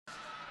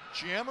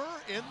jammer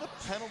in the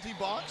penalty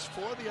box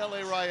for the LA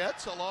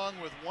Ri-ettes, along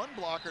with one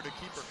blocker to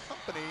keep her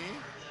company.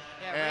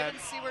 Yeah,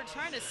 we're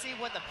trying to see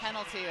what the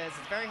penalty is.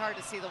 It's very hard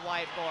to see the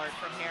whiteboard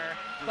from here.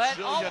 But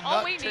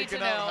all we need to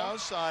know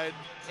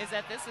is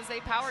that this is a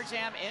power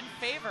jam in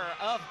favor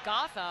of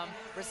Gotham.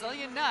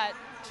 Brazilian Nut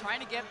trying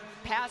to get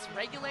past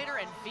Regulator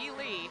and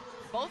V.Lee.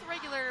 Both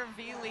Regulator and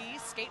V.Lee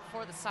skate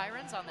for the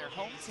Sirens on their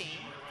home team.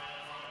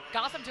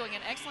 Gotham doing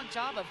an excellent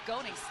job of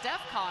goading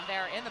Stefcon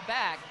there in the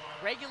back.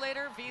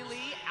 Regulator,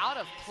 V.Lee out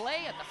of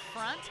play at the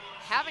front,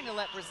 having to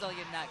let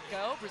Brazilian Nut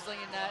go.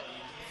 Brazilian Nut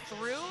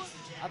through,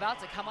 about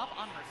to come up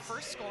on her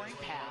first scoring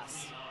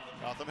pass.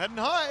 Gotham heading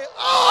high.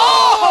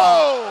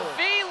 Oh!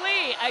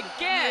 V.Lee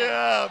again.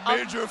 Yeah,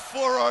 major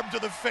forearm to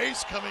the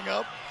face coming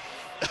up.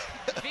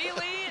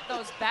 V.Lee,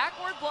 those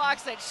backward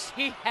blocks that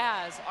she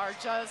has are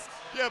just...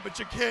 Yeah, but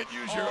you can't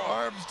use your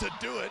arms to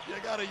do it. You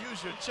got to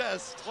use your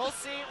chest. We'll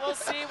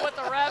see what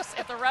the refs,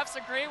 if the refs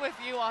agree with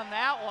you on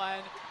that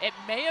one. It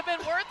may have been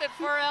worth it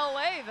for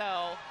LA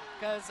though,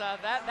 because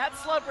that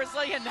slowed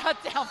Brazilian Nut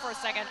down for a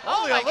second.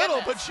 Only a little,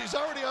 goodness. but she's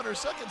already on her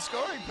second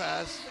scoring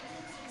pass.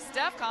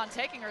 Stefcon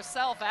taking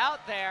herself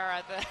out there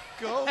at the...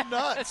 Go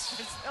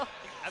nuts.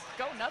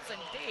 Go nuts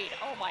indeed.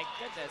 Oh my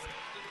goodness.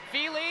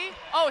 V.Lee,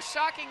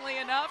 shockingly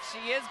enough,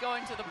 she is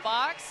going to the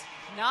box.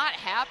 Not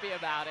happy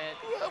about it.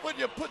 Well, when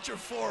you put your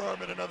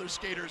forearm in another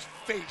skater's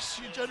face,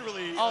 you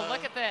generally...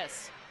 look at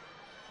this.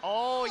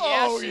 Oh,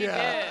 yeah, she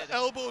did.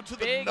 Elbow to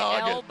Big the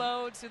noggin.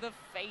 elbow to the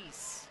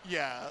face.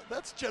 Yeah,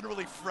 that's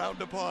generally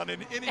frowned upon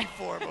in any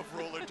form of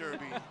roller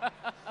derby.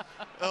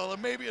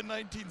 Maybe in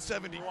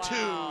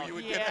 1972, you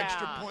would get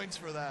extra points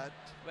for that.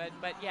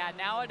 But yeah,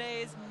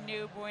 nowadays,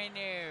 no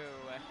bueno.